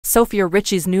Sofia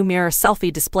Richie's new mirror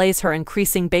selfie displays her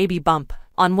increasing baby bump.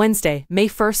 On Wednesday, May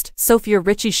 1st, Sofia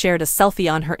Richie shared a selfie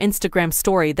on her Instagram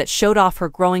story that showed off her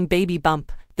growing baby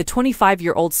bump. The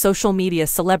 25-year-old social media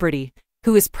celebrity,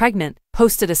 who is pregnant,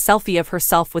 posted a selfie of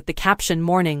herself with the caption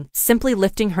 "Morning," simply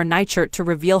lifting her nightshirt to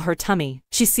reveal her tummy.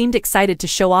 She seemed excited to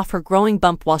show off her growing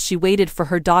bump while she waited for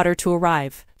her daughter to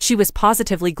arrive. She was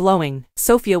positively glowing.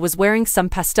 Sofia was wearing some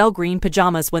pastel green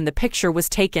pajamas when the picture was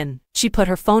taken. She put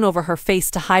her phone over her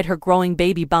face to hide her growing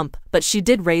baby bump, but she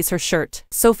did raise her shirt.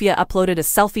 Sofia uploaded a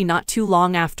selfie not too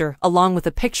long after, along with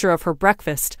a picture of her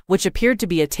breakfast, which appeared to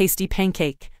be a tasty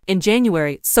pancake. In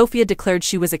January, Sofia declared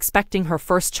she was expecting her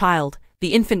first child.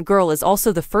 The infant girl is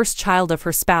also the first child of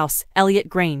her spouse, Elliot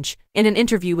Grange. In an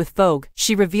interview with Vogue,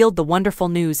 she revealed the wonderful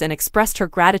news and expressed her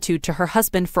gratitude to her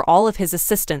husband for all of his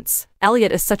assistance.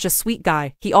 "Elliot is such a sweet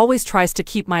guy. He always tries to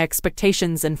keep my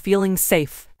expectations and feelings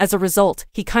safe. As a result,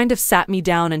 he kind of sat me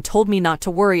down and told me not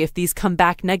to worry if these come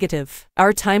back negative.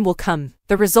 Our time will come."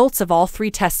 The results of all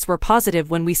 3 tests were positive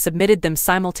when we submitted them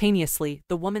simultaneously,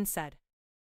 the woman said.